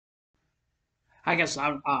I guess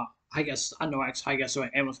I'm. I guess I know. I guess I'm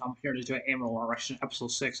here to do an Animal Erection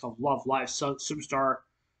episode 6 of Love Live Superstar.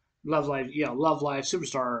 Love Live. Yeah, Love Live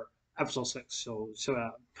Superstar episode 6. So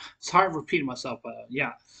sorry for repeating myself, but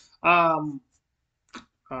yeah. Um.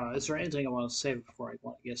 Is there anything I want to say before I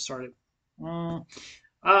want to get started? Mm,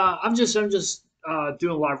 I'm just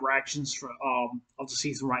doing live reactions for of the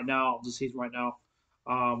season right now.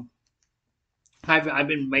 Um, I've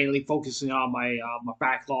been mainly focusing on my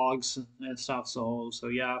backlogs and stuff. So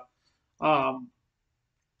yeah. Um,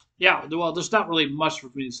 yeah. Well, there's not really much for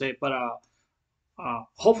me to say, but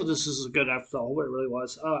hopefully this is a good episode. Hopefully it really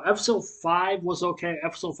was. Episode 5 was okay.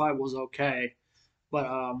 Episode 5 was okay, but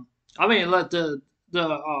I mean, let the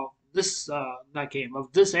this not game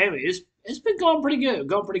of this anime it's been going pretty good.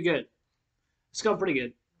 Going pretty good. It's going pretty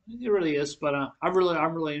good. It really is. But I'm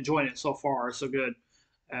really enjoying it so far. So good.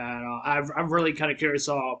 And I'm really kind of curious.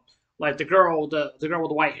 Like the girl with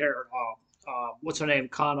the white hair. What's her name?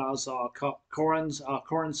 Kana's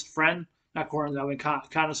Corin's friend. Not Corin's. I mean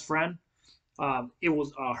Kana's friend. It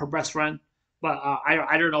was her best friend. But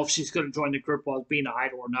I don't know if she's going to join the group of being an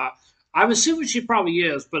idol or not. I'm assuming she probably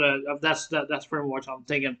is, but that's pretty much what I'm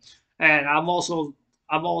thinking. And I'm also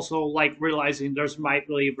like realizing there's might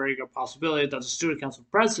really a very good possibility that the student council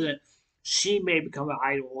president she may become an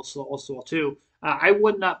idol also too. I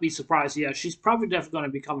would not be surprised. Yeah, she's probably definitely going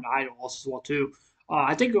to become an idol also as well too.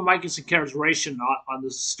 I think we might get some characterization on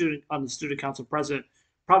the student council president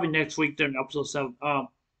probably next week during episode 7.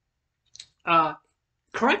 Uh,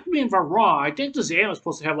 Correct me if I'm wrong. I think this anime is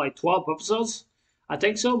supposed to have like 12 episodes. I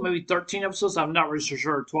think so, maybe 13 episodes. I'm not really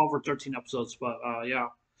sure, 12 or 13 episodes, but yeah,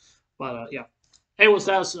 yeah. It was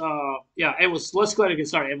that's yeah. It was. Let's go ahead and get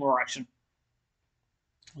started. More action.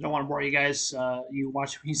 I don't want to bore you guys. You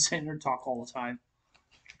watch me sit there and talk all the time.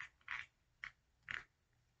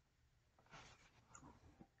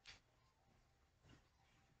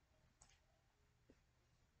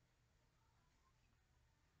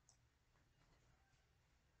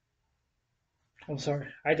 I'm sorry.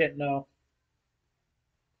 I didn't know.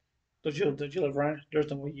 Did you live around? There's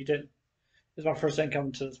no way you didn't. It's my first time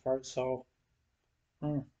coming to this part, so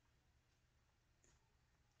I'll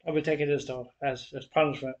be taking this though as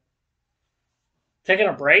punishment. Taking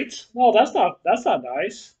a break? No, that's not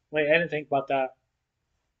nice. Wait, I didn't think about that.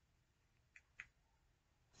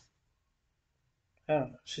 Oh,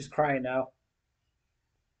 she's crying now.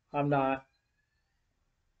 I'm not.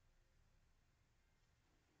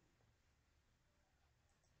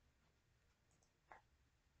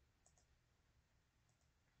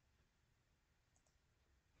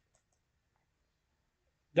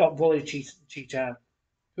 Don't bully Chi-Chan.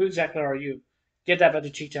 Who exactly are you? Get that back to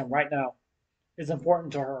Chi-Chan right now. It's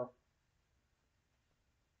important to her.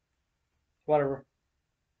 Whatever.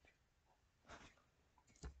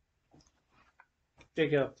 There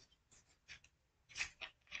you go.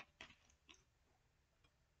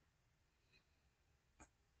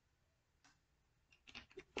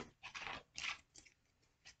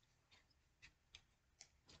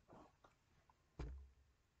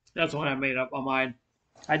 That's when I made up my mind.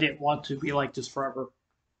 I didn't want to be like this forever.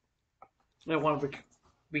 I want to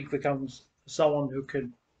become someone who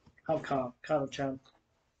could have Kana-chan.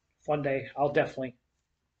 One day, I'll definitely.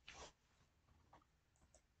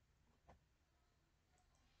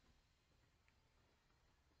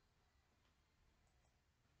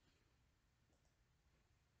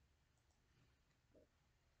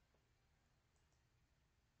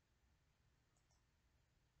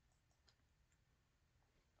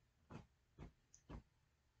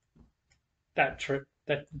 That trick.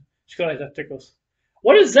 That she's going like that tickles.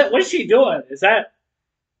 What is that? What is she doing? Is that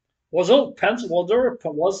was those pencil?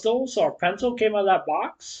 Was those or pencil came out of that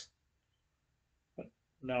box?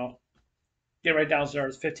 No. Get right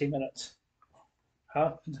downstairs. 15 minutes.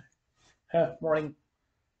 Huh? Huh, morning.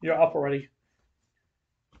 You're up already.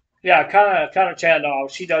 Yeah, kind of Chan.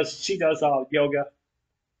 She does yoga.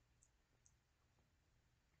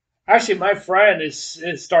 Actually, my friend is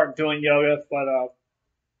starting doing yoga, but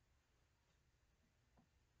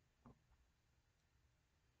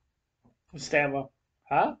stamina.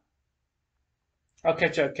 Huh? I'll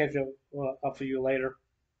catch you up for you later.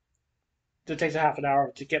 It takes a half an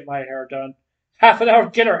hour to get my hair done. Half an hour to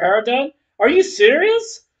get her hair done? Are you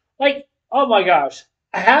serious? Like, oh my gosh,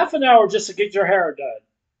 a half an hour just to get your hair done.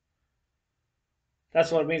 That's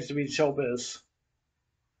what it means to be in showbiz.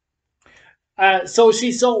 So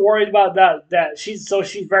she's so worried about that she's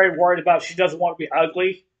very worried about she doesn't want to be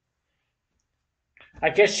ugly.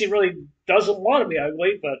 I guess she really doesn't want to be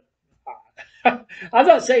ugly, but I'm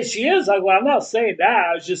not saying she is ugly. I'm not saying that.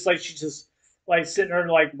 I was just like she's just like sitting there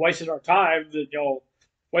and like wasting our time,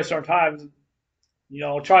 wasting our time.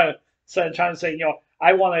 trying to say,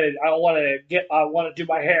 I want to do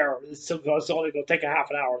my hair. It's only gonna take a half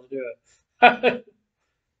an hour to do it.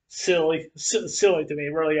 Silly to me,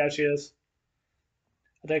 it really actually is.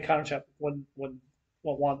 They kind of would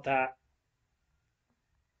want that.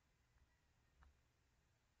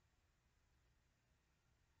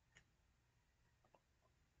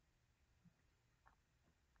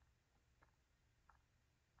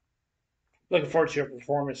 Looking forward to your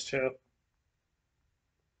performance too.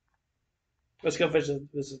 Let's go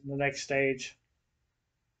visit the next stage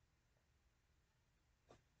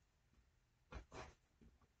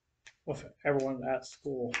with everyone at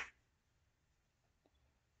school.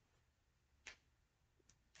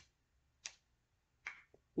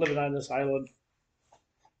 Living on this island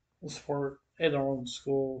is for in our own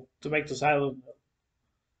school to make this island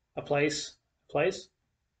a place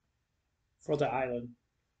for the island.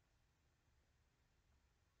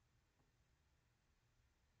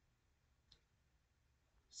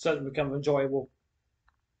 So it become enjoyable.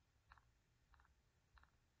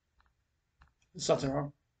 There's something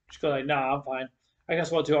wrong. Just go like, nah, I'm fine. I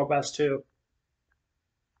guess we'll do our best too.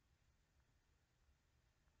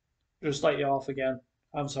 Just let you off again.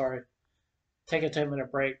 I'm sorry. Take a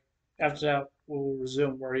 10-minute break. After that, we'll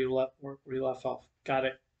resume where you left off. Got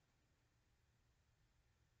it.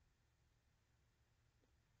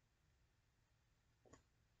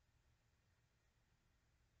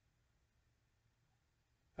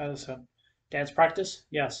 I understand. Dance practice?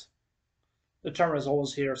 Yes. The term is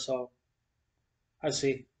always here, so I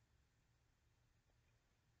see.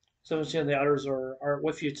 So and the others are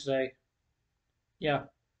with you today. Yeah.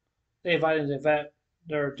 They invited the event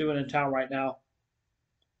they're doing in town right now.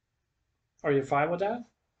 Are you fine with that?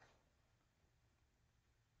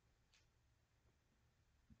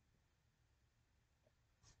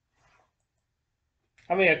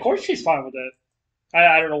 I mean, of course she's fine with it.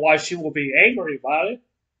 I don't know why she will be angry about it.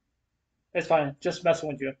 It's fine. Just messing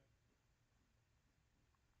with you.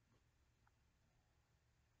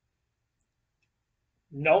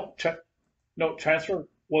 No, no transfer.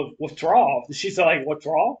 Withdraw. She said like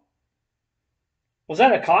withdraw. Was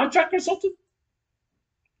that a contract or something?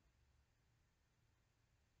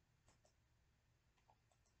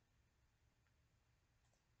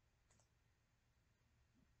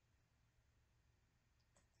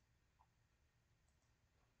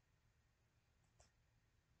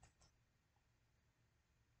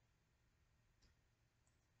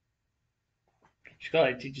 She got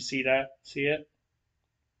like, did you see that? See it?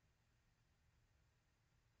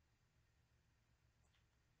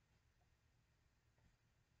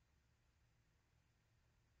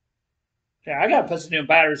 Yeah, I gotta put some new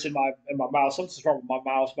batteries in my mouse. Something's wrong with my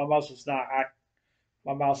mouse. My mouse is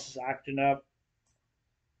acting up.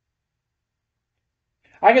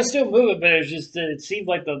 I can still move it, but it seems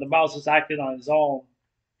like the mouse is acting on its own.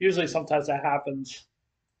 Usually, sometimes that happens.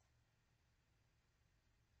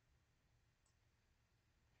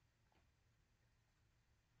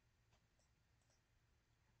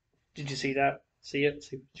 Did you see that? See it?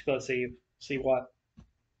 See, you gotta see what?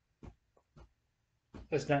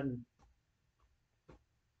 There's nothing.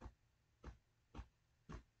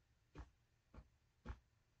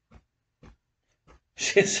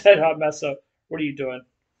 She said, "I mess up. What are you doing?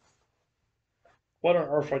 What on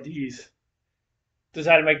earth are these?"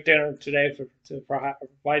 Decided to make dinner today for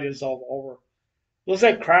invite us all over. Looks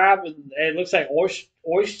like crab and it looks like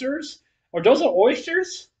oysters. Or those are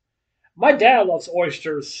oysters? My dad loves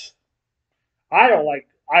oysters. I don't like.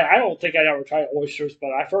 I don't think I ever tried oysters,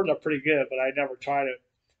 but I've heard they're pretty good. But I never tried it.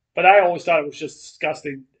 But I always thought it was just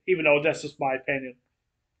disgusting, even though that's just my opinion.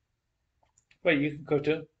 Wait, you can cook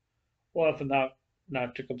too? Well, if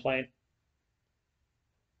not to complain.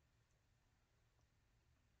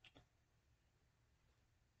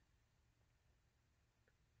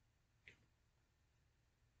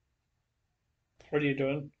 What are you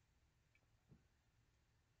doing?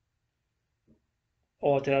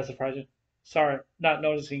 Oh, did I surprise you? Sorry, not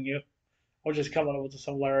noticing you. I was just coming up with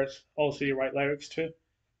some lyrics. Oh, so you write lyrics too?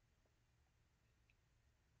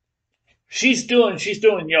 She's doing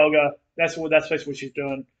yoga. That's basically what she's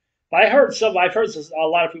doing. But I've heard a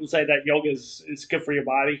lot of people say that yoga is good for your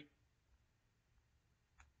body.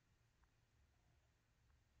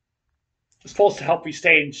 It's supposed to help you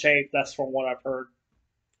stay in shape. That's from what I've heard.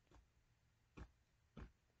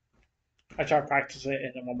 I try to practice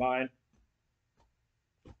it in my mind.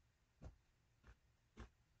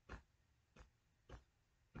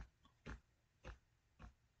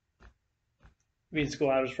 Being school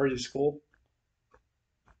hours for your school,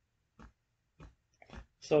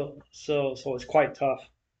 so it's quite tough.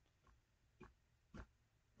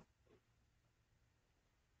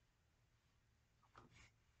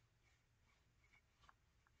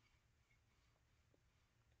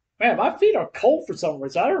 Man, my feet are cold for some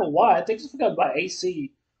reason. I don't know why. I think it's because my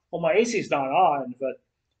AC. Well, my AC is not on, but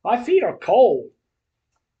my feet are cold.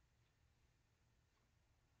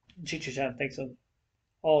 Chichi-chan thinks of,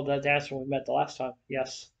 oh, the dancer we met the last time.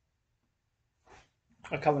 Yes,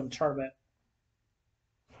 I come in the tournament.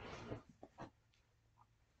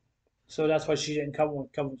 So that's why she didn't come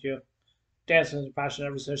with you. Dancing is a passion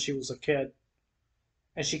ever since she was a kid,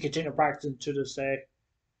 and she continued practicing to this day.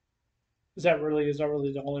 Is that really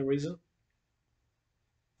the only reason?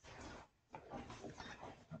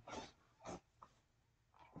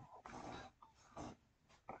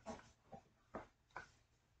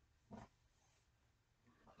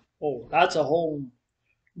 Oh, that's a whole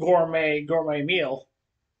gourmet meal.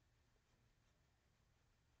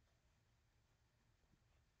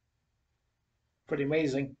 Pretty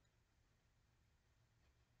amazing,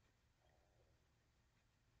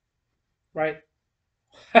 right?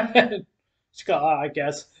 It's got, I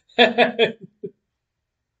guess,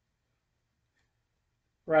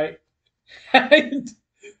 right? They're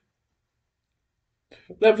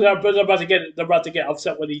about to get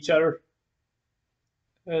upset with each other.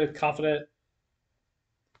 Confident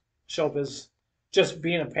Shope is just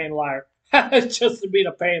being a pain liar. Just being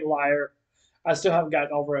a pain liar. I still haven't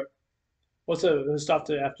gotten over it. What's the stuff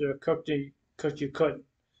that after cooked you couldn't?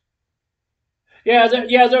 Yeah,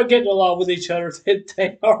 they're getting along with each other.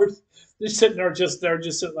 They are. They're sitting there, they're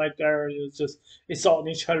just sitting like there, it's just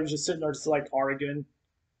insulting each other, just sitting there, just like arguing.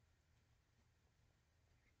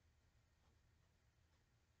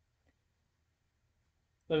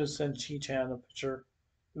 Let us send Chi Chan a picture.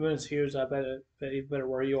 The moon's here, so I bet you better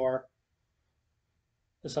where you are.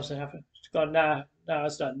 Did something happen? She's gone. Nah,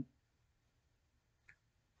 it's done.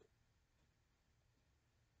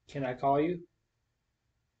 Can I call you?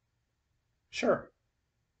 Sure.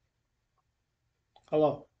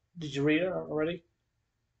 Hello. Did you read it already?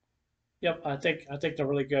 Yep. I think they're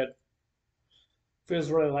really good.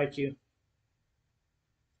 Feels really like you.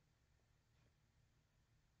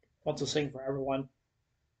 Want to sing for everyone.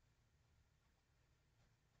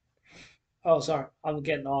 Oh, sorry. I'm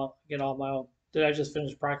getting on my own. Did I just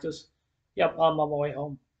finish practice? Yep. I'm on my way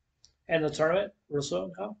home. And the tournament real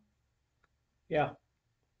soon, huh? Yeah.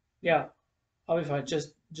 Yeah. I'll be fine.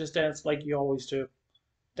 Just dance like you always do.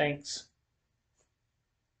 Thanks.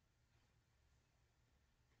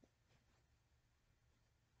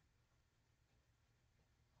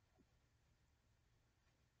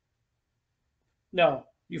 No,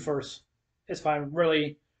 you first. It's fine.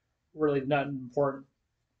 Really nothing important.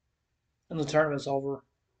 And the tournament's over.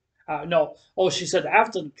 No. Oh, she said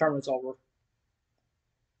after the tournament's over.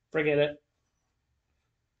 Forget it.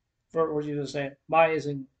 What were you gonna say? Mine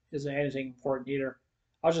isn't anything important either.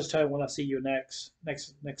 I'll just tell you when I see you next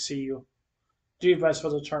see you. Do your best for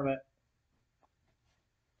the tournament.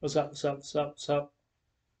 What's up? What's up? What's up? What's up?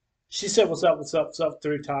 She said what's up? What's up? What's up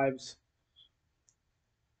 3 times.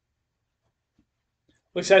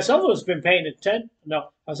 Looks like someone's been paying attention. No,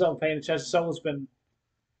 someone paying attention. Someone's been.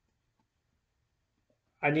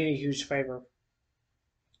 I need a huge favor.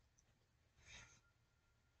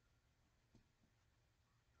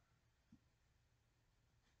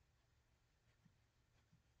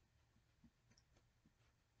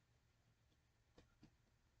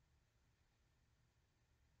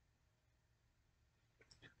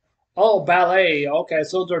 Oh, ballet. Okay,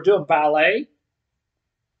 so they're doing ballet.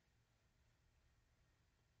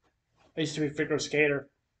 I used to be a figure skater.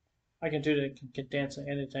 I can do that. Can dance and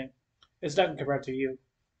anything. It's nothing compared to you.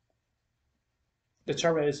 The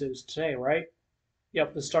tournament is today, right?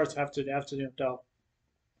 Yep. It starts after the afternoon though.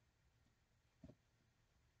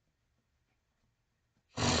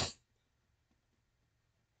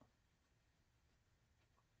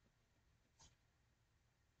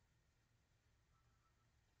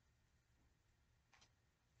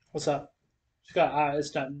 What's up? She got.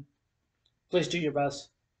 It's nothing. Please do your best.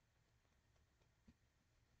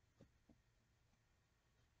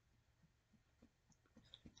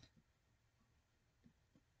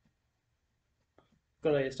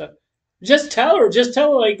 Good idea stuff. Just tell her. Just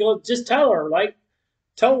tell her. Like, just tell her. Like,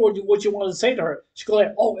 tell her what you want to say to her. She's going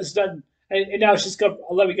like, oh, it's done. And now she's gonna.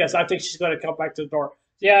 Let me guess. I think she's gonna come back to the door.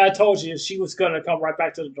 Yeah, I told you she was gonna come right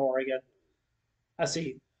back to the door again. I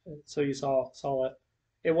see. So you saw it.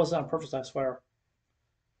 It wasn't on purpose. I swear.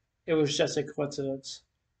 It was just a coincidence.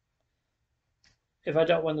 If I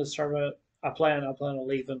don't win this tournament, I plan on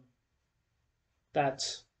leaving.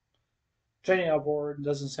 That's training outboard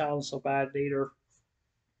doesn't sound so bad either.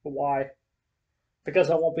 But why?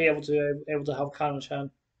 Because I won't be able to help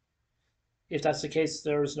Kana-chan. If that's the case,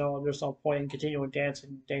 there's no point in continuing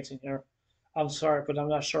dancing here. I'm sorry, but I'm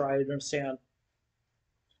not sure I understand.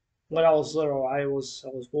 When I was little, I was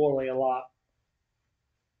bullied a lot.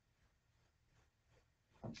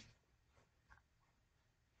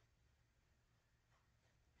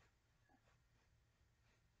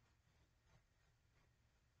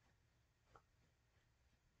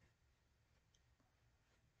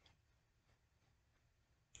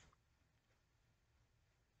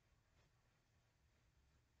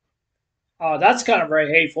 That's kind of very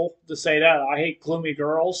hateful to say that. I hate gloomy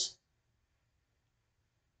girls.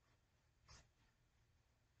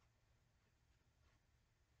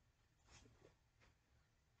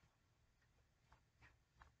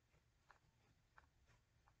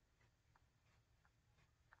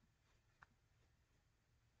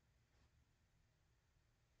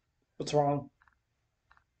 What's wrong?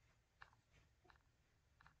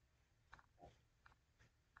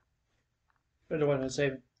 What do I want to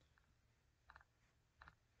say?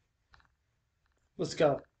 Let's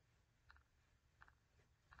go.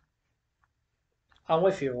 I'm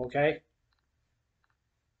with you, okay?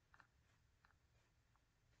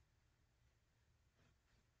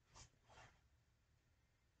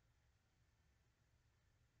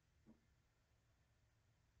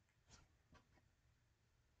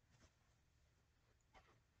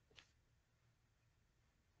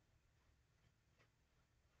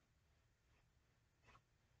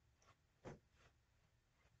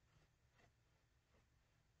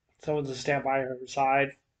 Someone to stand by her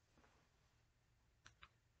side.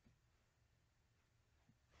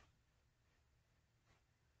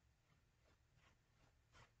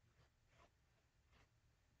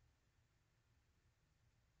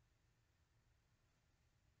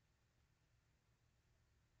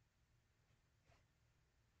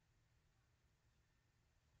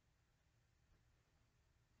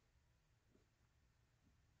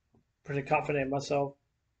 Pretty confident in myself.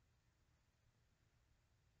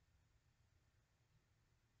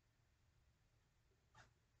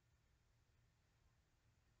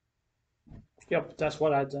 Yep, that's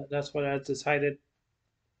what I decided.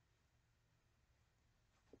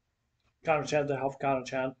 Chan to help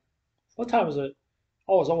Chan. What time is it?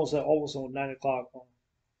 Oh, it's almost 9 o'clock.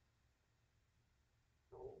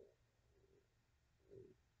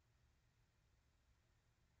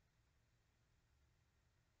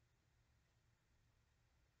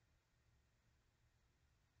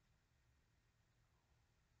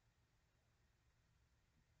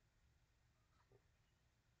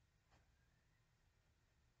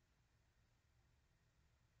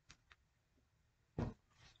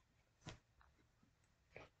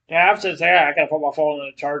 Yeah, I have to say I gotta put my phone in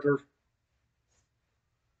the charger.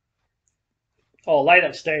 Oh, light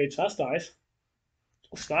up stage. That's nice.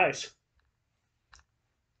 That's nice.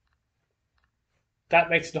 That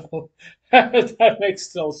makes no that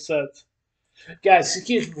makes no sense. Guys,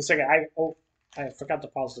 excuse me for a second. I forgot to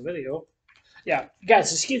pause the video. Yeah,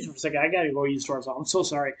 guys, excuse me for a second. I gotta go use the toilet. I'm so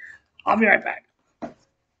sorry. I'll be right back.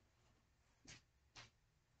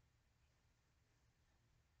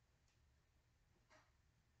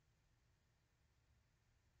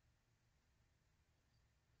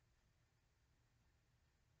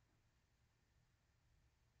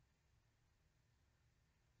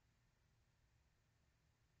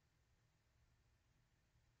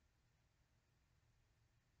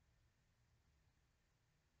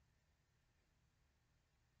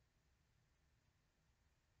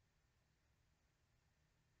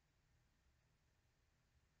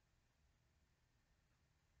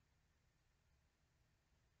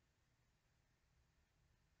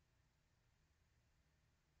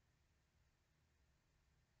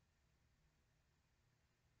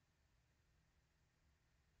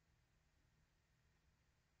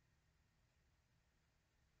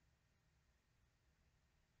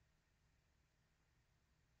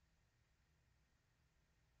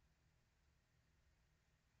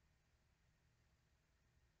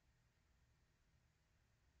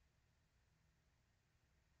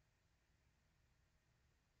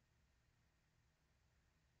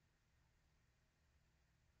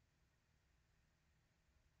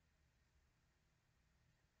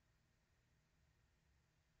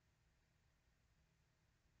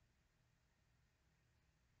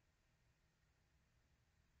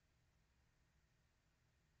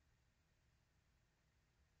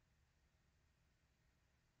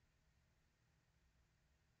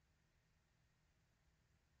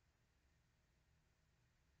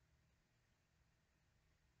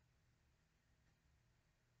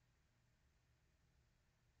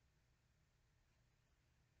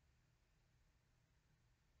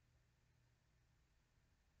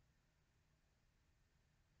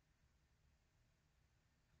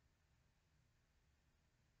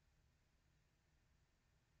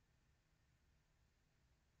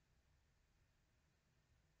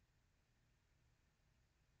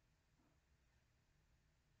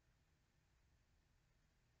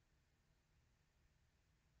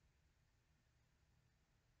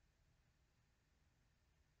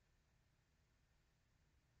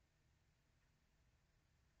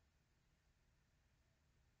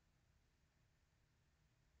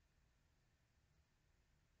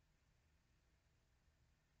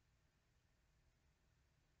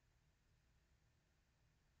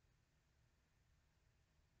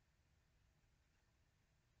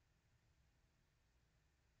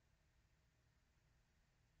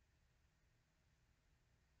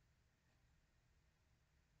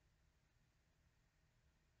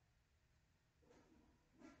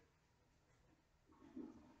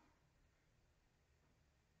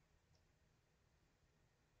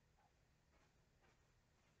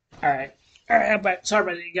 All right. All right, but sorry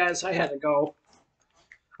about it, guys. I had to go.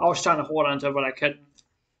 I was trying to hold on to it, but I couldn't.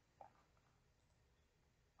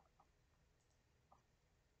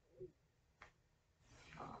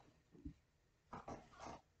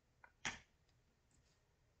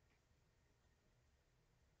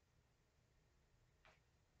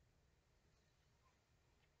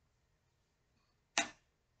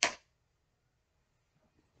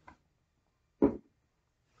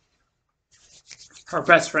 Her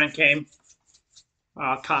best friend came.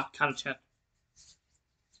 Chat.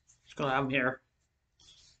 Just gonna have him here,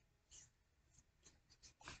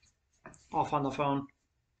 off on the phone.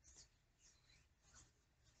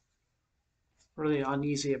 Really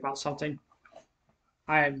uneasy about something.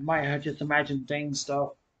 I might have just imagined things,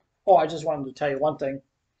 though. Oh, I just wanted to tell you one thing.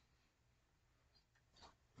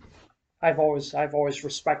 I've always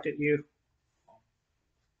respected you,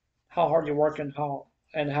 how hard you work, and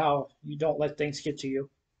how you don't let things get to you.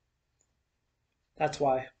 That's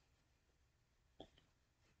why.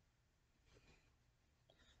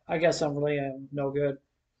 I guess I'm really no good,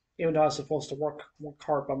 even though I'm supposed to work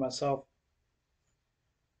hard by myself.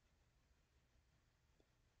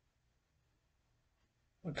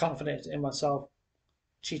 I'm confident in myself.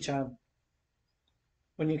 Chichan,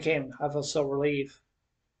 when you came, I felt so relieved.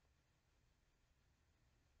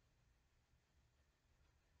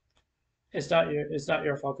 It's not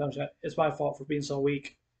your fault, Kamchat. It's my fault for being so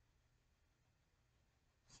weak.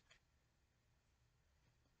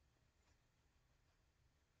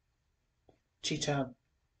 Chichan,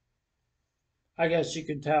 I guess you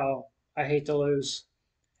can tell I hate to lose.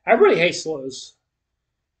 Everybody hates to lose.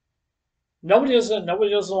 Nobody doesn't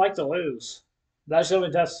like to lose. That's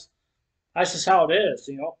just how it is.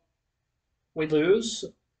 We lose,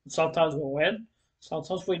 sometimes we win,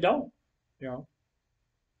 sometimes we don't. You know.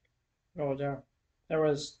 Oh, there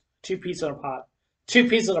was two peas in a pot. Two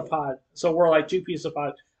peas in a pot. So we're like two peas in a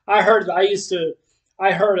pot. I heard I used to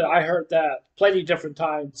I heard that plenty different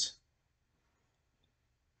times.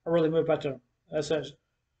 I really moved back to I said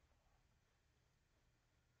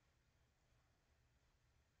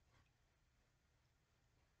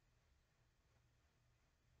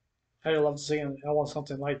I'd love to see him. I want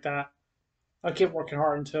something like that. I keep working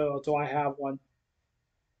hard until I have one.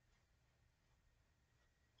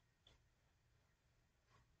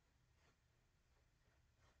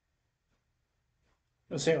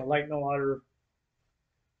 Let's see, like no other.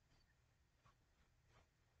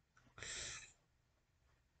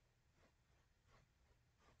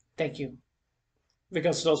 Thank you.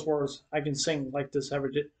 Because of those words, I can sing like this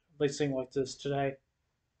every day. Like sing like this today.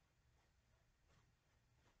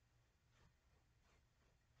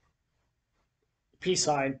 Peace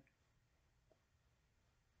sign.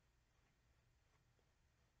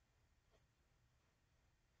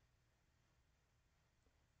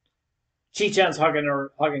 Chi-Chan's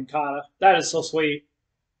hugging Kana. That is so sweet.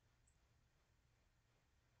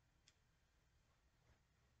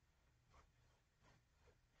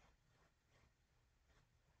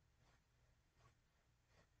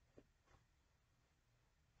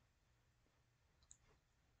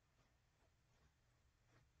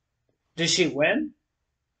 Did she win?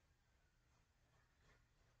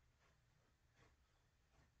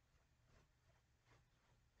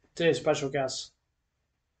 Today's special guest.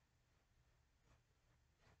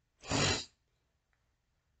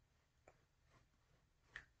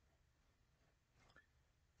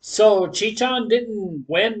 So Chi-Chan didn't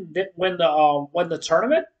win the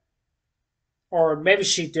tournament, or maybe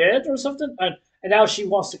she did or something. And now she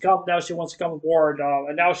wants to come. Now she wants to come aboard.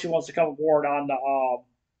 And now she wants to come aboard on the.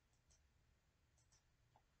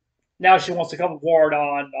 Now she wants to come aboard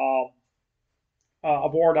on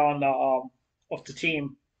the of the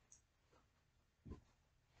team.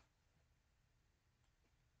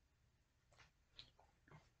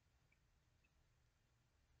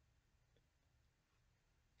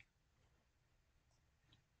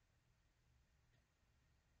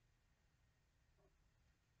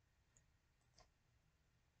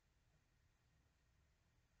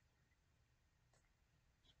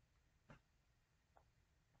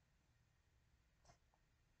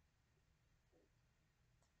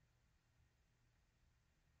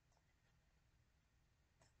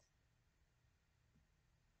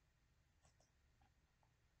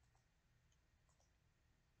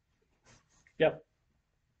 Yep.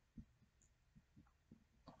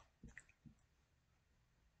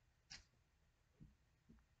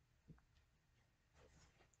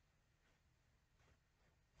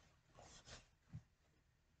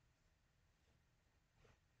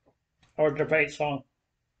 Or debate song.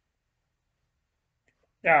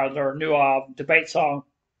 Yeah, their new debate song.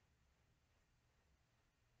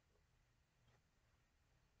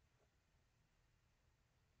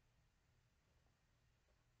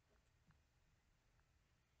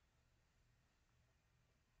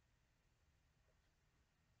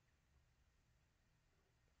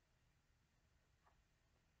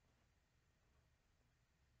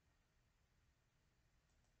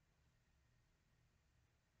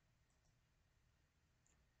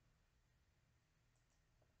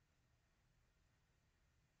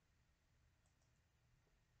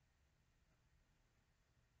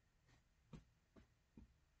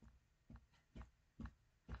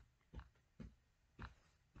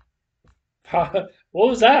 What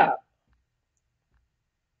was that?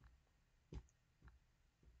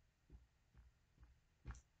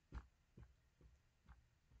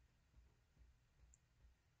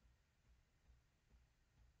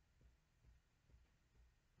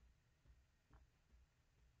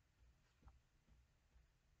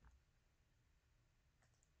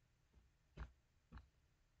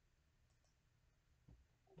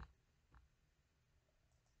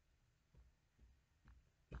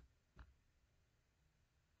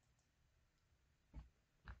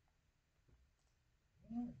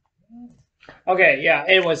 Okay, yeah.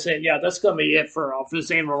 Anyways, yeah, that's gonna be it for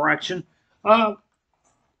this annual erection. Um,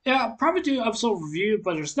 Yeah, I'll probably do episode review,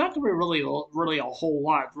 but there's not gonna be really a whole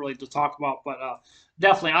lot really to talk about. But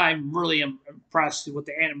definitely, I'm really impressed with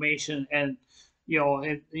the animation and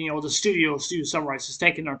the Studio Sunrise is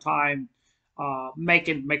taking their time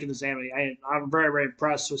making this anime. I'm very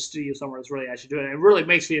impressed with Studio Sunrise really actually doing it. It really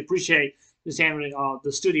makes me appreciate this anime,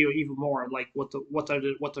 the studio even more, like what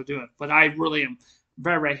they're doing. But I really am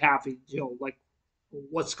very happy, like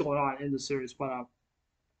what's going on in the series. But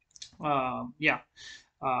yeah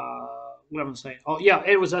what am I saying? Oh yeah,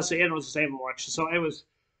 it was actually it was the same election. So it was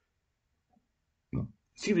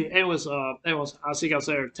excuse me, it was I'll see you guys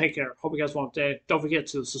later. Take care. Hope you guys want a day. Don't forget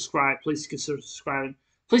to subscribe. Please consider subscribing.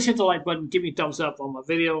 Please hit the like button, give me a thumbs up on my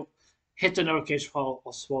video, hit the notification bell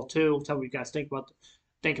as well too. Tell me what you guys think about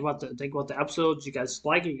the episodes. You guys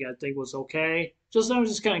like it, you guys think it was okay. I was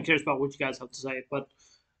just kinda curious about what you guys have to say. But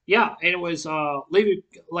yeah, anyways, leave it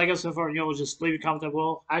like I said before, just leave a comment down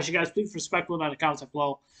below. As you guys, please respectful down in the comments down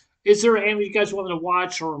below. Is there an anime you guys want me to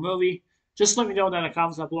watch or a movie? Just let me know down in the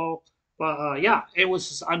comments down below. But yeah, it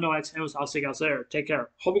was I know it was I'll see you guys later. Take care.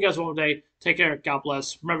 Hope you guys have a wonderful day. Take care. God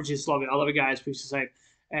bless. Remember Jesus love you. I love you guys. Please stay safe.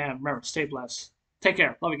 And remember, stay blessed. Take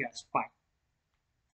care. Love you guys. Bye.